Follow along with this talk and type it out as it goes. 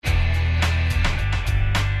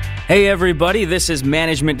Hey everybody, this is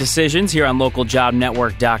Management Decisions here on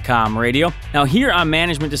localjobnetwork.com radio. Now here on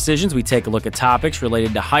Management Decisions, we take a look at topics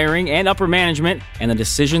related to hiring and upper management and the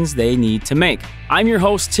decisions they need to make. I'm your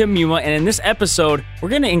host, Tim Muma, and in this episode, we're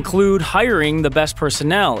going to include hiring the best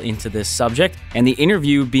personnel into this subject and the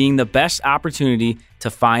interview being the best opportunity to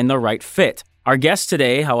find the right fit. Our guest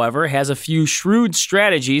today, however, has a few shrewd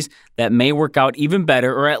strategies that may work out even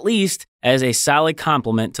better, or at least as a solid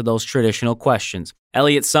complement to those traditional questions.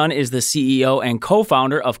 Elliot Sun is the CEO and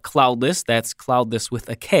co-founder of Cloudless. That's Cloudless with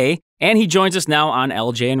a K. And he joins us now on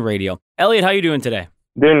LJN Radio. Elliot, how are you doing today?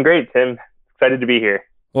 Doing great, Tim. Excited to be here.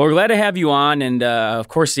 Well, we're glad to have you on. And of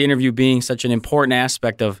course, the interview being such an important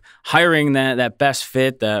aspect of hiring that best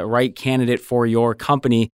fit, the right candidate for your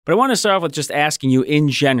company. But I want to start off with just asking you in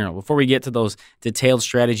general, before we get to those detailed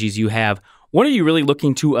strategies you have, what are you really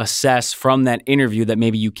looking to assess from that interview that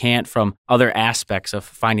maybe you can't from other aspects of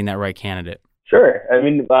finding that right candidate? Sure.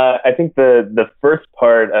 I think the first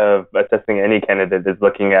part of assessing any candidate is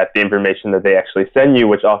looking at the information that they actually send you,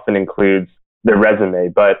 which often includes their resume.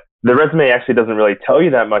 But the resume actually doesn't really tell you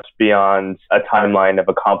that much beyond a timeline of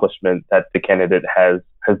accomplishment that the candidate has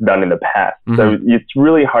done in the past. Mm-hmm. So it's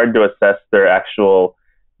really hard to assess their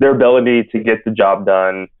ability to get the job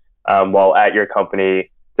done while at your company,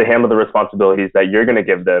 to handle the responsibilities that you're going to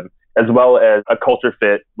give them, as well as a culture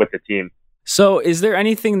fit with the team. So is there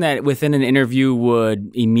anything that within an interview would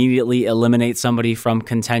immediately eliminate somebody from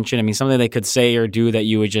contention? I mean, something they could say or do that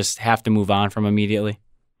you would just have to move on from immediately?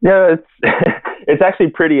 Yeah, it's actually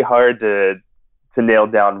pretty hard to nail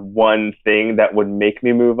down one thing that would make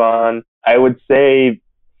me move on. I would say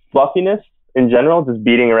fluffiness in general, just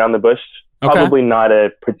beating around the bush. Okay. Probably not a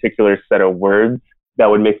particular set of words that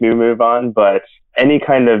would make me move on, but any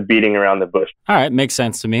kind of beating around the bush. All right, makes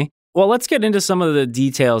sense to me. Well, let's get into some of the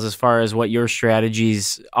details as far as what your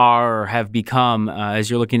strategies are or have become as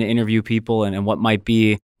you're looking to interview people and what might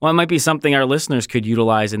be something our listeners could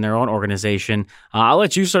utilize in their own organization. I'll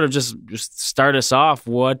let you sort of just start us off.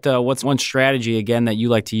 What's one strategy, again, that you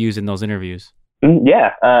like to use in those interviews?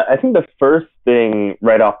 Yeah, I think the first thing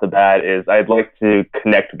right off the bat is I'd like to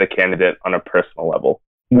connect with the candidate on a personal level.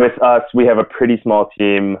 With us, we have a pretty small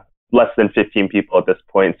team, less than 15 people at this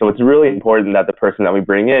point. So it's really important that the person that we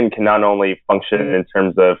bring in can not only function in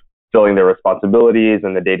terms of filling their responsibilities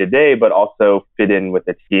and the day-to-day, but also fit in with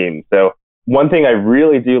the team. So one thing I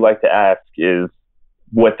really do like to ask is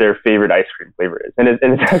what their favorite ice cream flavor is. And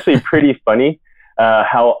it's actually pretty funny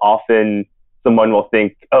how often someone will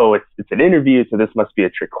think, oh, it's an interview, so this must be a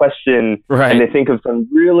trick question. Right. And they think of some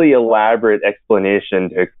really elaborate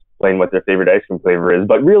explanation to explain what their favorite ice cream flavor is.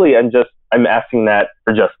 But really, I'm asking that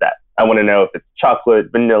for just that. I want to know if it's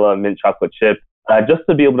chocolate, vanilla, mint chocolate chip, just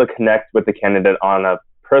to be able to connect with the candidate on a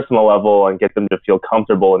personal level and get them to feel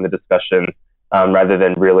comfortable in the discussion rather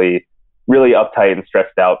than really, really uptight and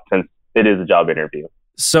stressed out, since it is a job interview.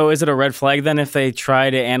 So is it a red flag then if they try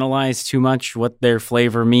to analyze too much what their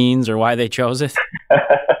flavor means or why they chose it?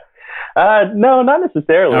 No, not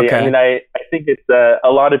necessarily. Okay. I mean, I think it's a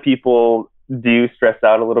lot of people do stress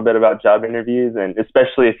out a little bit about job interviews, and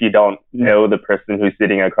especially if you don't know the person who's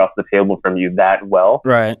sitting across the table from you that well.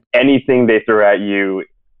 Right. Anything they throw at you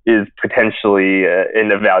is potentially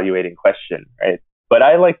an evaluating question, right? But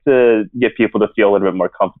I like to get people to feel a little bit more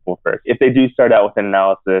comfortable first. If they do start out with an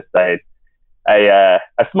analysis, I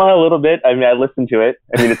smile a little bit. I mean, I listen to it.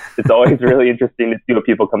 I mean, it's always really interesting to see what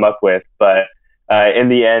people come up with. But in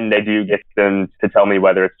the end, I do get them to tell me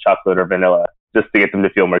whether it's chocolate or vanilla, just to get them to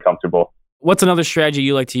feel more comfortable. What's another strategy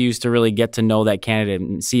you like to use to really get to know that candidate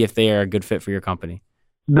and see if they are a good fit for your company?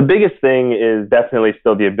 The biggest thing is definitely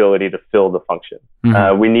still the ability to fill the function.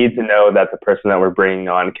 Mm-hmm. We need to know that the person that we're bringing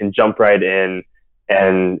on can jump right in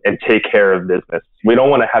and take care of business. We don't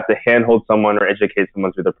want to have to handhold someone or educate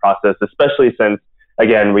someone through the process, especially since,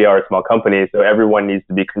 again, we are a small company, so everyone needs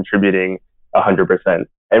to be contributing 100%.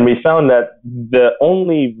 And we found that the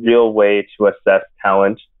only real way to assess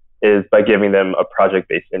talent is by giving them a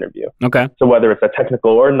project-based interview. Okay. So whether it's a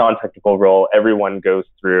technical or non-technical role, everyone goes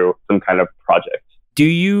through some kind of project. Do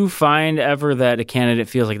you find ever that a candidate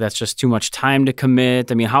feels like that's just too much time to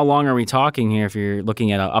commit? I mean, how long are we talking here if you're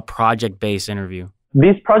looking at a project-based interview?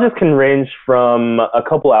 These projects can range from a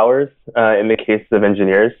couple hours in the case of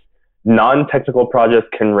engineers. Non-technical projects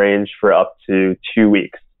can range for up to 2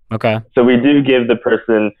 weeks. Okay. So we do give the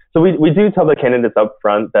person, we do tell the candidates up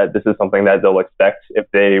front that this is something that they'll expect if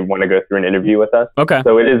they want to go through an interview with us. Okay.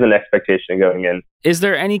 So it is an expectation going in. Is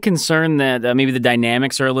there any concern that maybe the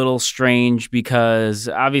dynamics are a little strange because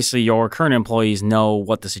obviously your current employees know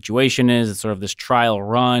what the situation is? It's sort of this trial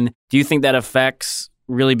run. Do you think that affects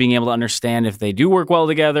really being able to understand if they do work well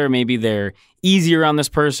together. Maybe they're easier on this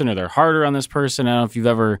person or they're harder on this person. I don't know if you've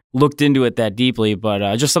ever looked into it that deeply,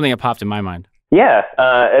 but just something that popped in my mind. Yeah,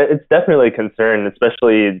 it's definitely a concern,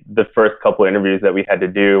 especially the first couple of interviews that we had to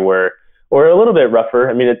do were a little bit rougher.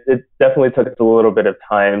 I mean, it definitely took us a little bit of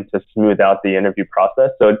time to smooth out the interview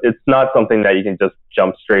process. So it's not something that you can just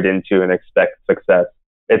jump straight into and expect success.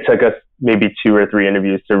 It took us maybe 2 or 3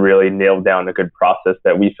 interviews to really nail down a good process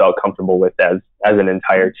that we felt comfortable with as an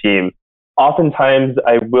entire team. Oftentimes,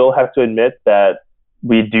 I will have to admit that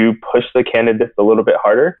we do push the candidates a little bit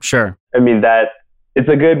harder. Sure. I mean, that it's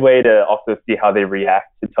a good way to also see how they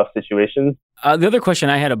react to tough situations. The other question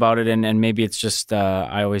I had about it, and maybe it's just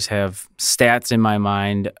I always have stats in my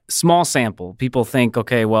mind, small sample. People think,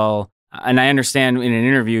 okay, well, and I understand in an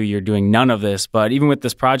interview you're doing none of this, but even with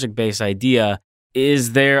this project-based idea,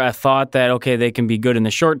 is there a thought that, okay, they can be good in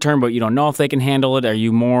the short term, but you don't know if they can handle it? Are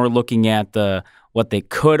you more looking at what they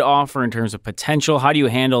could offer in terms of potential? How do you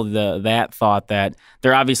handle that thought that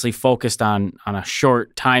they're obviously focused on a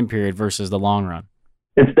short time period versus the long run?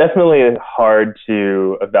 It's definitely hard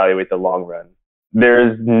to evaluate the long run.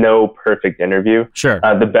 There's no perfect interview. Sure.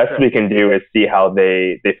 The best we can do is see how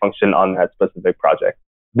they function on that specific project.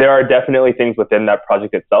 There are definitely things within that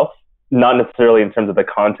project itself, not necessarily in terms of the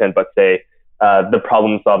content, but say the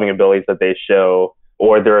problem-solving abilities that they show,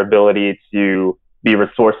 or their ability to be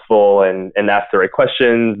resourceful and ask the right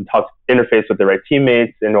questions, and interface with the right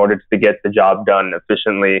teammates in order to get the job done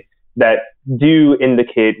efficiently, that do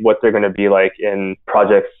indicate what they're going to be like in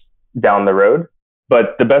projects down the road.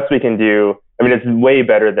 But the best we can do, I mean, it's way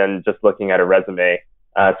better than just looking at a resume.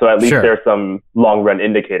 So at least Sure. There are some long-run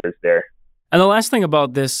indicators there. And the last thing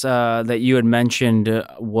about this that you had mentioned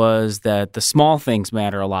was that the small things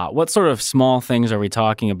matter a lot. What sort of small things are we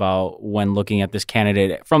talking about when looking at this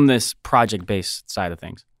candidate from this project-based side of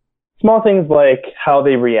things? Small things like how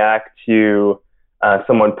they react to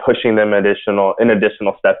someone pushing them an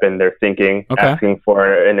additional step in their thinking, Okay. asking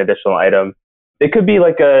for an additional item. It could be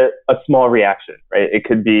like a small reaction, right? It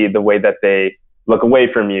could be the way that they look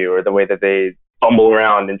away from you, or the way that they fumble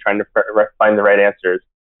around and trying to find the right answers.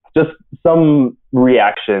 Just some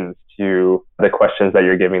reactions to the questions that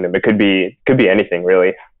you're giving them. It could be anything,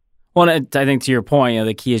 really. Well, I think to your point,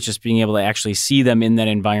 the key is just being able to actually see them in that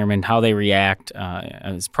environment, how they react.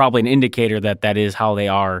 It's probably an indicator that is how they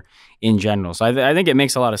are in general. So I think it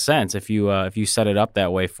makes a lot of sense if you set it up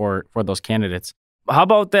that way for those candidates. How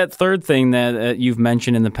about that third thing that you've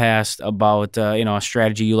mentioned in the past about a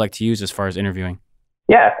strategy you like to use as far as interviewing?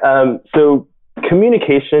 Yeah. So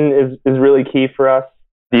communication is really key for us.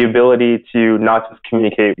 The ability to not just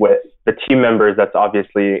communicate with the team members, that's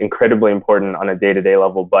obviously incredibly important on a day-to-day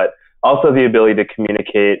level, but also the ability to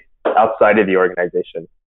communicate outside of the organization.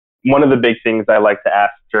 One of the big things I like to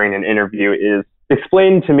ask during an interview is,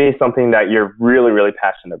 explain to me something that you're really, really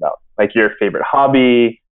passionate about, like your favorite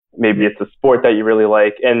hobby, maybe it's a sport that you really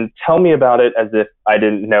like, and tell me about it as if I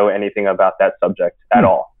didn't know anything about that subject at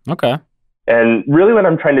all. Okay. And really what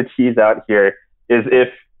I'm trying to tease out here is, if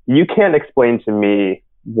you can't explain to me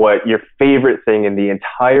what your favorite thing in the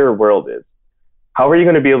entire world is, how are you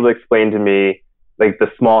going to be able to explain to me like the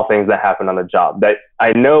small things that happen on the job that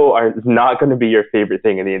I know are not going to be your favorite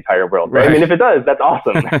thing in the entire world, right? I mean, if it does, that's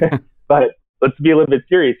awesome. But let's be a little bit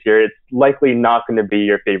serious here. It's likely not going to be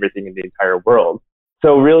your favorite thing in the entire world.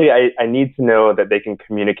 So really, I need to know that they can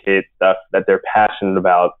communicate stuff that they're passionate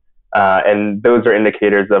about. And those are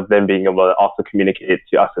indicators of them being able to also communicate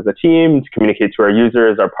to us as a team, to communicate to our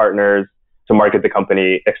users, our partners, to market the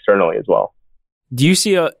company externally as well. Do you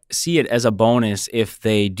see it as a bonus if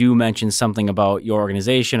they do mention something about your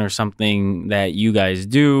organization or something that you guys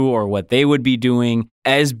do or what they would be doing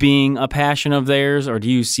as being a passion of theirs? Or do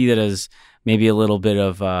you see that as maybe a little bit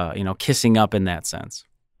of kissing up in that sense?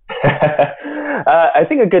 I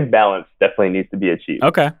think a good balance definitely needs to be achieved.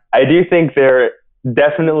 Okay. I do think there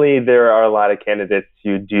are a lot of candidates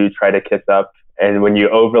who do try to kiss up. And when you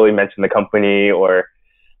overly mention the company or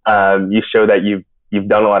you show that you've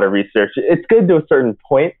done a lot of research, it's good to a certain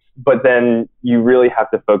point, but then you really have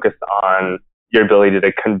to focus on your ability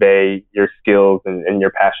to convey your skills and your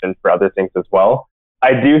passion for other things as well.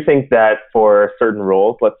 I do think that for certain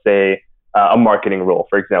roles, let's say a marketing role,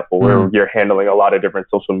 for example, where you're handling a lot of different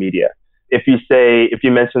social media. If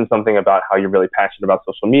you mention something about how you're really passionate about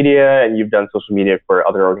social media and you've done social media for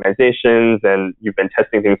other organizations and you've been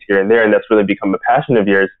testing things here and there, and that's really become a passion of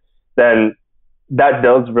yours, then that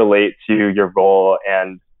does relate to your role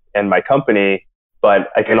and my company.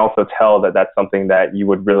 But I can also tell that that's something that you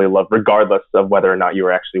would really love, regardless of whether or not you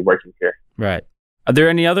were actually working here. Right. Are there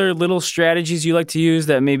any other little strategies you like to use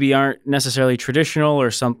that maybe aren't necessarily traditional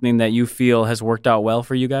or something that you feel has worked out well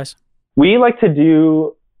for you guys? We like to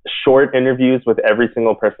do short interviews with every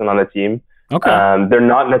single person on the team. Okay. They're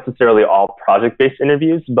not necessarily all project-based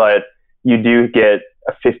interviews, but you do get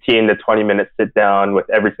a 15 to 20-minute sit-down with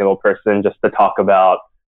every single person just to talk about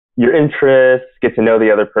your interests, get to know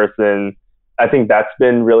the other person. I think that's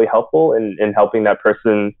been really helpful in helping that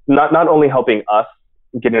person, not only helping us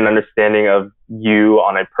get an understanding of you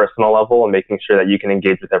on a personal level and making sure that you can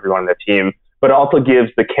engage with everyone on the team, but it also gives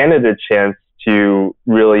the candidate a chance to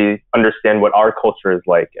really understand what our culture is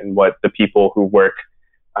like and what the people who work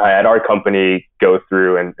at our company go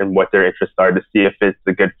through and what their interests are, to see if it's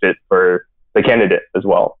a good fit for the candidate as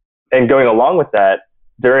well. And going along with that,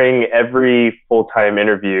 during every full-time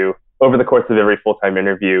interview, over the course of every full-time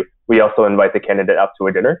interview, we also invite the candidate out to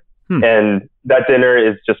a dinner. And that dinner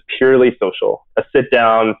is just purely social, a sit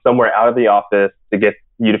down somewhere out of the office to get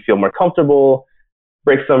you to feel more comfortable,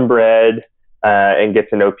 break some bread, and get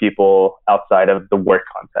to know people outside of the work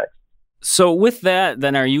context. So with that,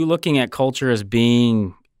 then are you looking at culture as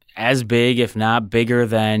being as big, if not bigger,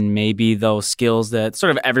 than maybe those skills that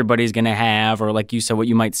sort of everybody's going to have, or like you said, what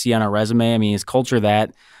you might see on a resume? I mean, is culture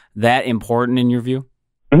that important in your view?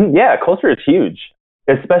 Mm-hmm. Yeah, culture is huge.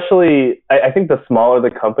 Especially, I think the smaller the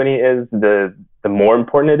company is, the more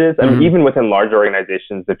important it is. I mean, even within large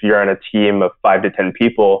organizations, if you're on a team of 5 to 10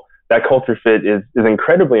 people, that culture fit is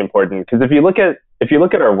incredibly important. Because if you look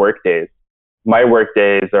at our work days, my work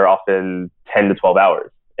days are often 10 to 12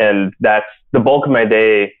 hours, and that's the bulk of my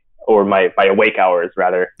day, or my awake hours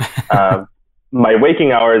rather. My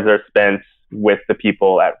waking hours are spent with the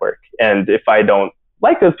people at work, and if I don't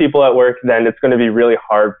like those people at work, then it's going to be really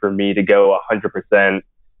hard for me to go 100%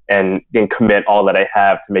 and commit all that I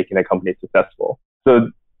have to making a company successful. So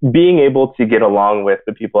being able to get along with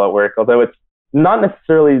the people at work, although it's not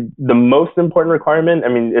necessarily the most important requirement, I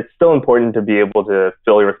mean, it's still important to be able to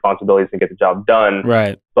fill your responsibilities and get the job done.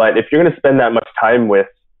 Right. But if you're going to spend that much time with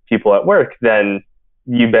people at work, then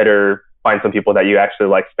you better find some people that you actually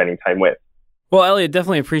like spending time with. Well, Elliot,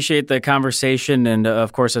 definitely appreciate the conversation. And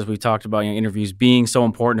of course, as we talked about, interviews being so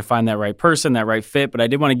important to find that right person, that right fit. But I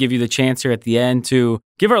did want to give you the chance here at the end to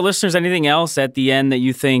give our listeners anything else at the end that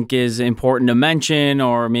you think is important to mention,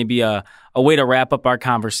 or maybe a way to wrap up our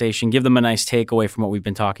conversation. Give them a nice takeaway from what we've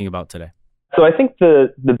been talking about today. So I think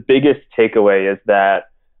the biggest takeaway is that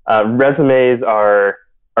resumes are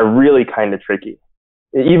really kind of tricky.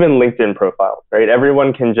 Even LinkedIn profiles, right?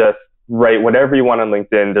 Everyone can just write whatever you want on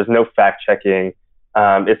LinkedIn. There's no fact checking.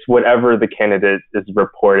 It's whatever the candidate is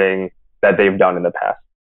reporting that they've done in the past.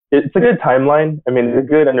 It's a good timeline. I mean, it's a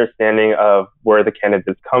good understanding of where the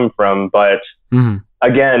candidates come from. But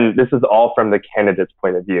again, this is all from the candidate's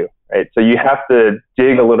point of view, right? So you have to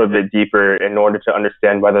dig a little bit deeper in order to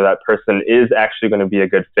understand whether that person is actually going to be a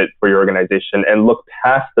good fit for your organization, and look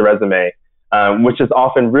past the resume, which is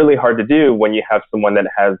often really hard to do when you have someone that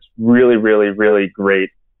has really, really, really great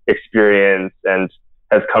experience and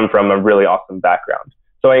has come from a really awesome background.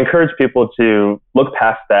 So I encourage people to look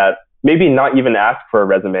past that, maybe not even ask for a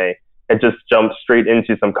resume, and just jump straight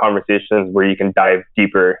into some conversations where you can dive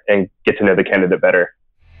deeper and get to know the candidate better.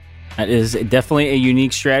 That is definitely a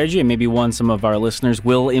unique strategy, and maybe one some of our listeners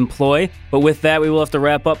will employ. But with that, we will have to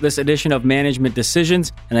wrap up this edition of Management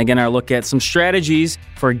Decisions. And again, our look at some strategies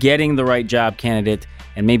for getting the right job candidate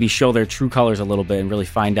and maybe show their true colors a little bit and really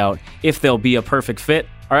find out if they'll be a perfect fit.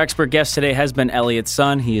 Our expert guest today has been Elliot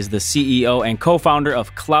Sun. He is the CEO and co-founder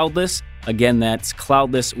of Cloudless. Again, that's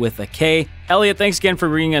Cloudless with a K. Elliot, thanks again for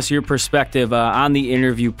bringing us your perspective on the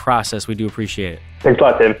interview process. We do appreciate it. Thanks a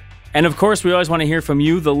lot, Tim. And of course, we always want to hear from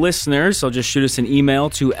you, the listeners. So just shoot us an email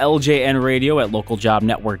to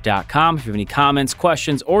ljnradio@localjobnetwork.com. If you have any comments,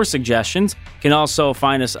 questions, or suggestions, you can also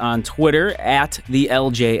find us on Twitter @the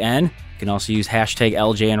LJN. You can also use hashtag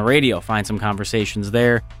LJNradio. Find some conversations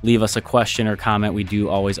there. Leave us a question or comment. We do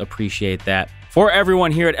always appreciate that. For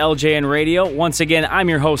everyone here at LJN Radio, once again, I'm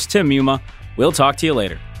your host, Tim Muma. We'll talk to you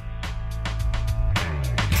later.